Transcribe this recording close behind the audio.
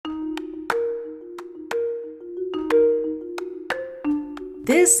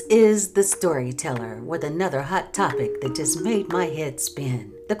This is The Storyteller with another hot topic that just made my head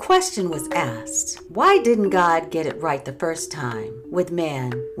spin. The question was asked, why didn't God get it right the first time with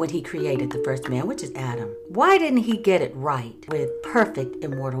man when he created the first man, which is Adam? Why didn't he get it right with perfect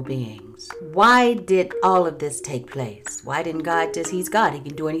immortal beings? Why did all of this take place? Why didn't God he's God, he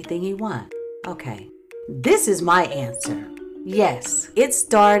can do anything he wants? Okay, this is my answer. Yes, it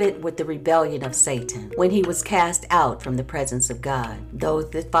started with the rebellion of Satan when he was cast out from the presence of God. Those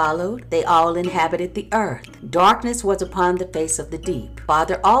that followed, they all inhabited the earth. Darkness was upon the face of the deep.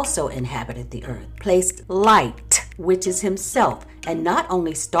 Father also inhabited the earth, placed light, which is himself, and not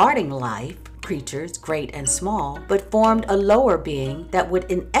only starting life, creatures, great and small, but formed a lower being that would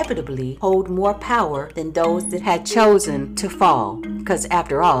inevitably hold more power than those that had chosen to fall. Because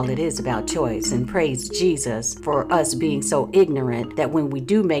after all, it is about choice, and praise Jesus for us being so ignorant that when we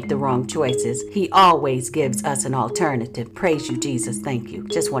do make the wrong choices, he always gives us an alternative. Praise you, Jesus. Thank you.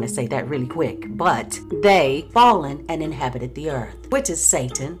 Just want to say that really quick. But they fallen and inhabited the earth, which is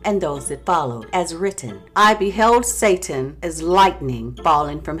Satan and those that followed, as written, I beheld Satan as lightning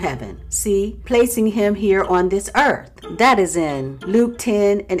fallen from heaven. See, placing him here on this earth. That is in Luke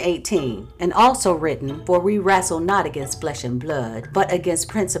 10 and 18, and also written, for we wrestle not against flesh and blood, but against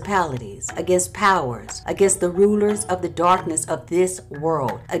principalities, against powers, against the rulers of the darkness of this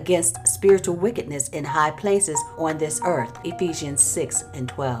world, against spiritual wickedness in high places on this earth. Ephesians 6 and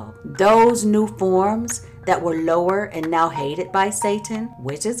 12. Those new forms that were lower and now hated by Satan,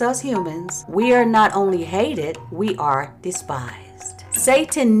 which is us humans, we are not only hated, we are despised.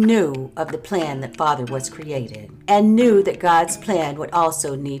 Satan knew of the plan that Father was created and knew that God's plan would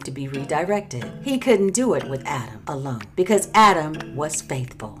also need to be redirected. He couldn't do it with Adam alone because Adam was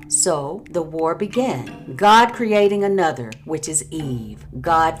faithful. So the war began. God creating another, which is Eve.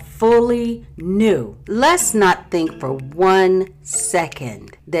 God fully knew. Let's not think for 1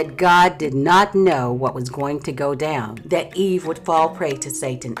 second that God did not know what was going to go down, that Eve would fall prey to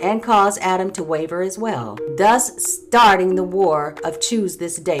Satan and cause Adam to waver as well, thus starting the war of choose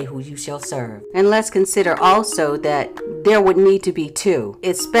this day who you shall serve. And let's consider also that there would need to be two,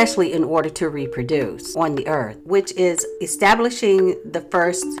 especially in order to reproduce on the earth, which is establishing the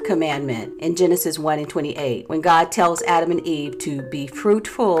first commandment in Genesis 1 and 28, when God tells Adam and Eve to be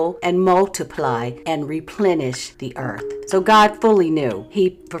fruitful and multiply and replenish the earth. So God fully knew.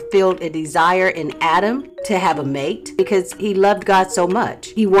 He fulfilled a desire in Adam to have a mate because he loved God so much.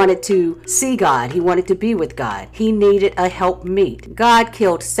 He wanted to see God. He wanted to be with God. He needed a helpmeet. God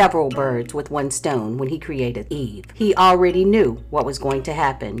killed several birds with one stone when he created Eve. He already knew what was going to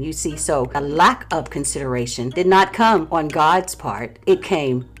happen. You see, so a lack of consideration did not come on God's part. It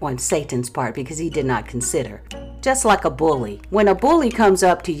came on Satan's part because he did not consider. Just like a bully. When a bully comes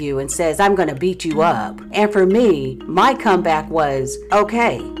up to you and says, I'm going to beat you up. And for me, my comeback was,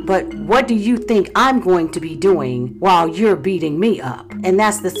 okay, but what do you think I'm going to be doing while you're beating me up? And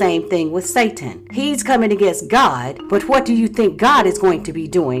that's the same thing with Satan. He's coming against God, but what do you think God is going to be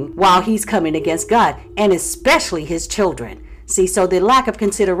doing while he's coming against God, and especially his children? See, so the lack of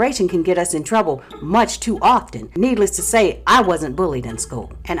consideration can get us in trouble much too often. Needless to say, I wasn't bullied in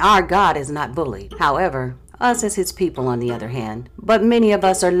school, and our God is not bullied. However, us as his people, on the other hand. But many of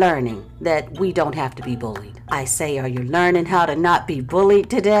us are learning that we don't have to be bullied. I say, are you learning how to not be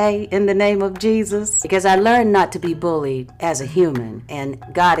bullied today in the name of Jesus? Because I learned not to be bullied as a human, and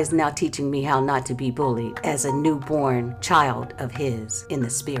God is now teaching me how not to be bullied as a newborn child of his in the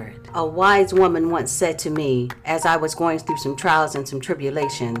spirit. A wise woman once said to me as I was going through some trials and some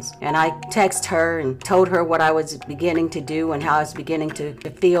tribulations, and I texted her and told her what I was beginning to do and how I was beginning to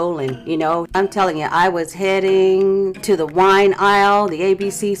feel, and you know, I'm telling you, I was heading to the wine aisle, the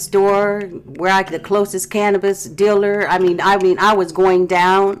ABC store, where the closest cannabis dealer. I mean, I was going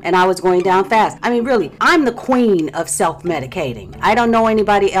down, and I was going down fast. I mean, really, I'm the queen of self-medicating. I don't know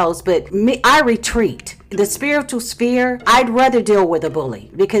anybody else, but me, I retreat. The spiritual sphere, I'd rather deal with a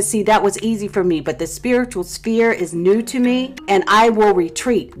bully because, see, that was easy for me. But the spiritual sphere is new to me, and I will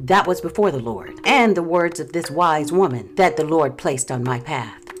retreat. That was before the Lord. And the words of this wise woman that the Lord placed on my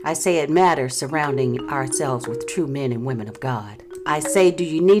path. I say it matters surrounding ourselves with true men and women of God. I say, do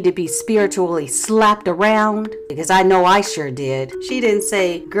you need to be spiritually slapped around? Because I know I sure did. She didn't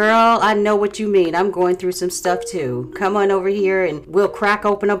say, girl, I know what you mean. I'm going through some stuff too. Come on over here and we'll crack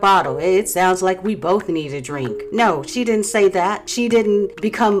open a bottle. It sounds like we both need a drink. No, she didn't say that. She didn't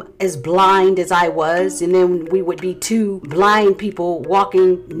become as blind as I was, and then we would be two blind people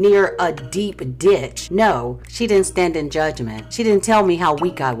walking near a deep ditch. No, she didn't stand in judgment. She didn't tell me how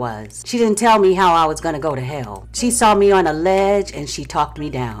weak I was. She didn't tell me how I was going to go to hell. She saw me on a ledge ledge and she talked me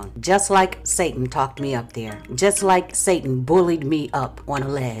down. Just like Satan talked me up there. Just like Satan bullied me up on a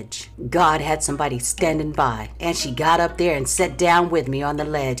ledge. God had somebody standing by, and she got up there and sat down with me on the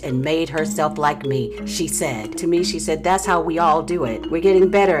ledge and made herself like me. She said to me, she said, that's how we all do it. We're getting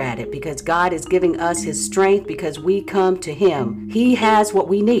better at it because God is giving us his strength because we come to him. He has what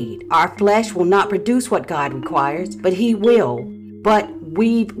we need. Our flesh will not produce what God requires, but he will. But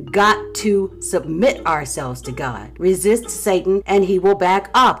we've got to submit ourselves to God. Resist Satan and he will back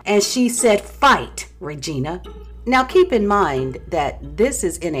up. And she said, fight, Regina. Now keep in mind that this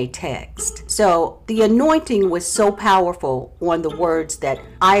is in a text. So the anointing was so powerful on the words that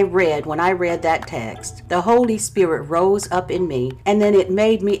I read when I read that text. The Holy Spirit rose up in me, and then it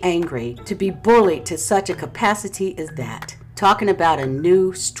made me angry to be bullied to such a capacity as that. Talking about a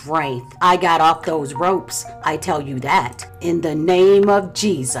new strength. I got off those ropes, I tell you that. In the name of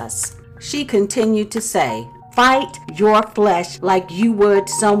Jesus. She continued to say, fight your flesh like you would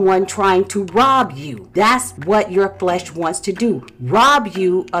someone trying to rob you. That's what your flesh wants to do. Rob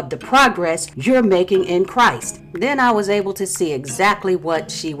you of the progress you're making in Christ. Then I was able to see exactly what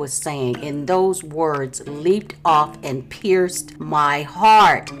she was saying, and those words leaped off and pierced my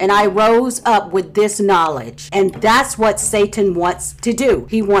heart. And I rose up with this knowledge. And that's what Satan wants to do.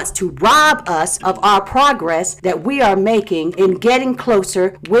 He wants to rob us of our progress that we are making in getting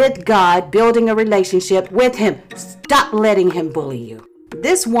closer with God, building a relationship with him. Stop letting him bully you.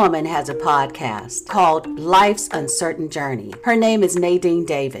 This woman has a podcast called Life's Uncertain Journey. Her name is Nadine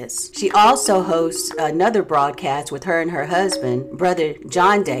Davis. She also hosts another broadcast with her and her husband, Brother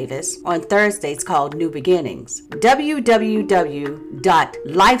John Davis, on Thursdays called New Beginnings.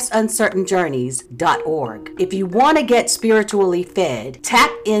 www.lifesuncertainjourneys.org. If you want to get spiritually fed, tap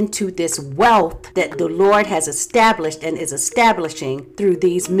into this wealth that the Lord has established and is establishing through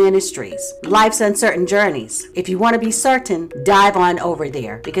these ministries. Life's Uncertain Journeys. If you want to be certain, dive on over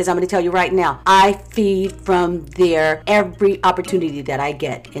there, because I'm going to tell you right now, I feed from there every opportunity that I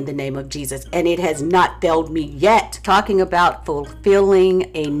get in the name of Jesus, and it has not failed me yet. Talking about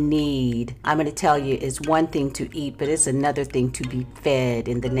fulfilling a need, I'm going to tell you, is one thing to eat, but it's another thing to be fed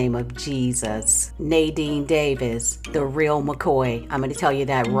in the name of Jesus. Nadine Davis, the real McCoy. I'm going to tell you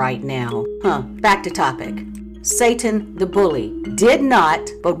that right now. Back to topic. Satan, the bully, did not,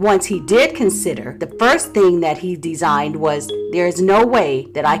 but once he did consider, the first thing that he designed was, there is no way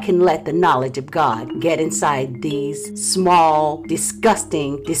that I can let the knowledge of God get inside these small,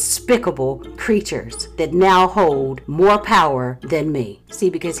 disgusting, despicable creatures that now hold more power than me. See,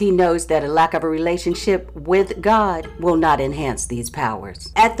 because he knows that a lack of a relationship with God will not enhance these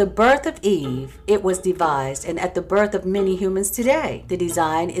powers. At the birth of Eve, it was devised, and at the birth of many humans today, the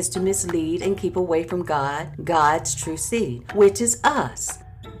design is to mislead and keep away from God, God's true seed, which is us.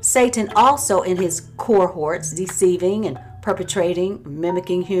 Satan also in his cohorts, deceiving and perpetrating,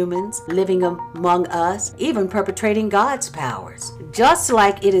 mimicking humans, living among us, even perpetrating God's powers. Just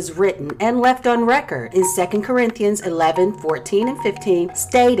like it is written and left on record in 2 Corinthians 11:14-15,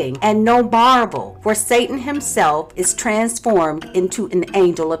 stating, and no marvel, for Satan himself is transformed into an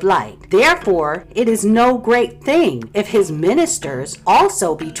angel of light. Therefore, it is no great thing if his ministers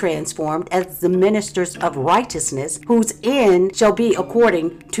also be transformed as the ministers of righteousness, whose end shall be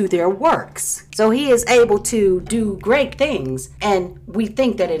according to their works. So he is able to do great things, and we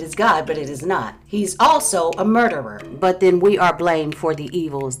think that it is God, but it is not. He's also a murderer. But then we are blamed for the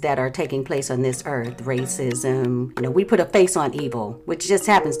evils that are taking place on this earth. Racism. We put a face on evil, which just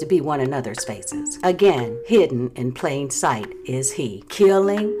happens to be one another's faces. Again, hidden in plain sight is he.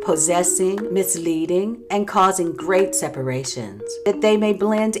 Killing, possessing, misleading, and causing great separations, that they may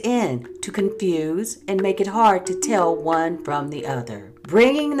blend in to confuse and make it hard to tell one from the other.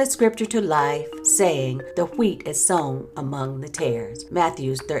 Bringing the scripture to life, saying, the wheat is sown among the tares.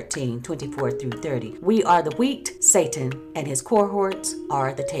 Matthew 13:24-30. We are the wheat, Satan and his cohorts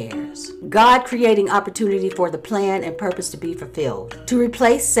are the tares. God creating opportunity for the plan and purpose to be fulfilled, to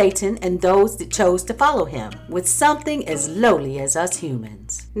replace Satan and those that chose to follow him with something as lowly as us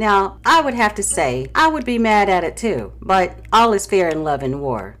humans. Now, I would have to say, I would be mad at it too, but all is fair in love and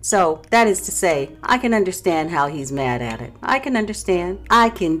war. So that is to say, I can understand how he's mad at it. I can understand. I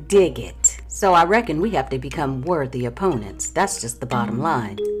can dig it. So I reckon we have to become worthy opponents. That's just the bottom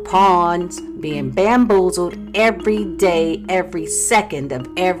line. pawns, being bamboozled every day, every second of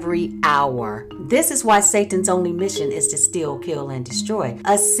every hour. This is why Satan's only mission is to steal, kill, and destroy.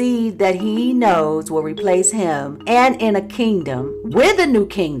 A seed that he knows will replace him, and in a kingdom, with a new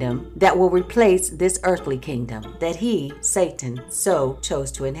kingdom, that will replace this earthly kingdom that he, Satan, so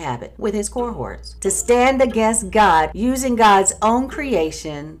chose to inhabit with his cohorts. To stand against God, using God's own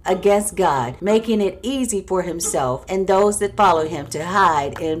creation against God, making it easy for himself and those that follow him to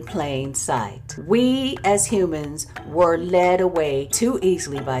hide in plain sight. We as humans were led away too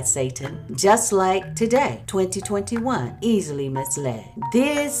easily by Satan, just like today, 2021, easily misled.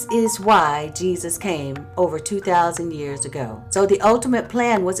 This is why Jesus came over 2,000 years ago. So the ultimate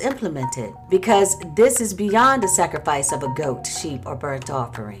plan was implemented, because this is beyond the sacrifice of a goat, sheep, or burnt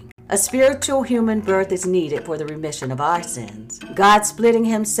offering. A spiritual human birth is needed for the remission of our sins. God splitting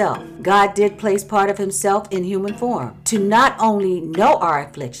himself. God did place part of himself in human form to not only know our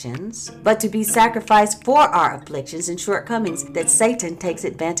afflictions, but to be sacrificed for our afflictions and shortcomings that Satan takes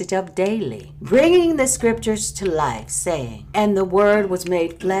advantage of daily. Bringing the scriptures to life, saying, "And the Word was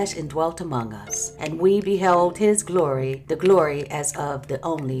made flesh and dwelt among us, and we beheld his glory, the glory as of the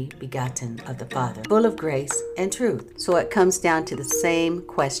only begotten of the Father, full of grace and truth." So it comes down to the same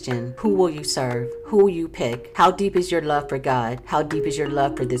question. Who will you serve? Who will you pick? How deep is your love for God? How deep is your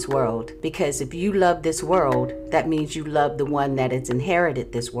love for this world? Because if you love this world, that means you love the one that has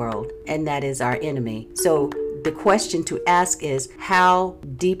inherited this world, and that is our enemy. So the question to ask is, how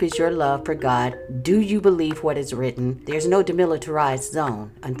deep is your love for God? Do you believe what is written? There's no demilitarized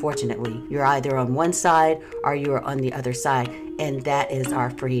zone, unfortunately. You're either on one side or you're on the other side, and that is our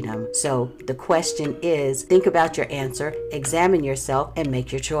freedom. So the question is, think about your answer, examine yourself, and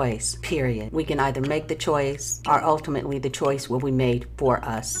make your choice, period. We can either make the choice, or ultimately the choice will be made for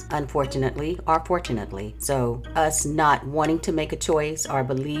us, unfortunately or fortunately. So us not wanting to make a choice or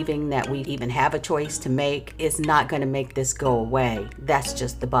believing that we even have a choice to make is not going to make this go away. That's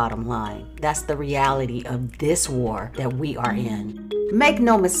just the bottom line. That's the reality of this war that we are in. Make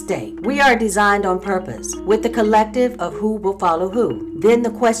no mistake, we are designed on purpose, with the collective of who will follow who. Then the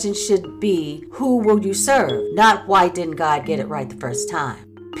question should be, who will you serve? Not why didn't God get it right the first time?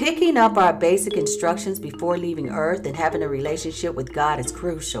 Picking up our basic instructions before leaving Earth and having a relationship with God is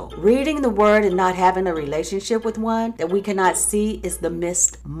crucial. Reading the Word and not having a relationship with one that we cannot see is the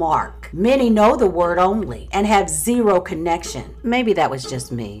missed mark. Many know the Word only and have zero connection. Maybe that was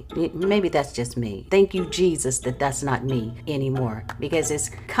just me. Maybe that's just me. Thank you, Jesus, that that's not me anymore, because it's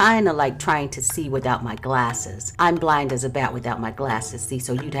kind of like trying to see without my glasses. I'm blind as a bat without my glasses, see,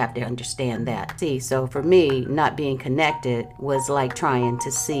 so you'd have to understand that. See, so for me, not being connected was like trying to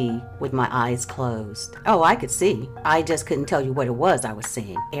see with my eyes closed. Oh, I could see. I just couldn't tell you what it was I was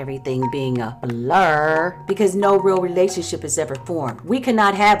seeing. Everything being a blur, because no real relationship is ever formed. We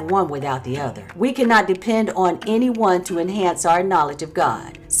cannot have one without the other. We cannot depend on anyone to enhance our knowledge of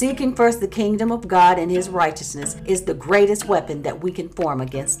God. Seeking first the kingdom of God and his righteousness is the greatest weapon that we can form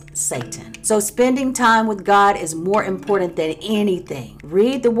against Satan. So spending time with God is more important than anything.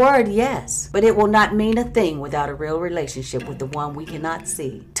 Read the Word, yes, but it will not mean a thing without a real relationship with the one we cannot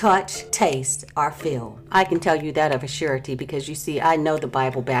see, touch, taste, or feel. I can tell you that of a surety, because you see, I know the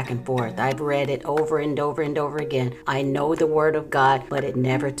Bible back and forth. I've read it over and over and over again. I know the Word of God, but it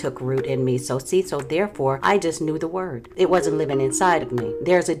never took root in me. So therefore, I just knew the Word. It wasn't living inside of me.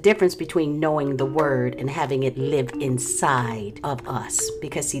 There's a difference between knowing the Word and having it live inside of us,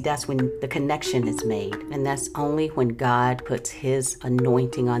 because see, that's when the connection is made, and that's only when God puts his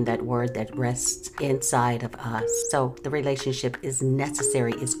anointing on that Word that rests inside of us. So the relationship is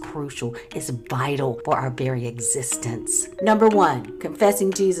necessary, is crucial, is vital for our very existence. Number 1,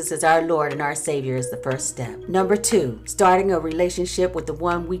 confessing Jesus as our Lord and our Savior is the first step. Number 2, starting a relationship with the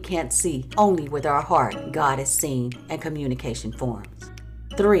one we can't see, only with our heart God is seen and communication forms.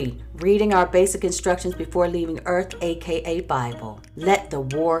 3, reading our basic instructions before leaving Earth, aka Bible. Let the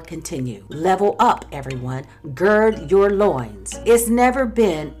war continue. Level up, everyone. Gird your loins. It's never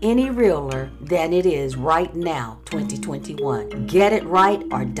been any realer than it is right now, 2021. Get it right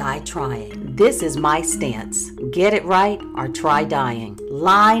or die trying. This is my stance. Get it right or try dying.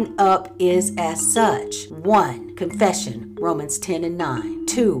 Line up is as such. 1, confession, Romans 10 and 9.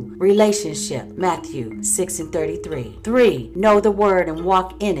 2, relationship, Matthew 6 and 33. 3, know the Word and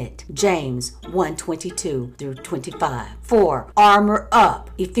walk in it, James 1:22 through 25. 4, armor up,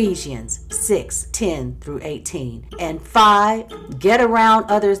 Ephesians 6:10 through 18. And 5, get around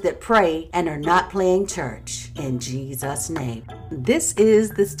others that pray and are not playing church, in Jesus' name. This is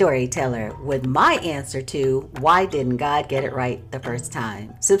the storyteller with my answer to why didn't God get it right the first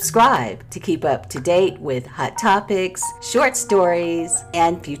time. Subscribe to keep up to date with hot topics, short stories,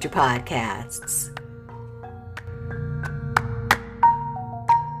 and future podcasts.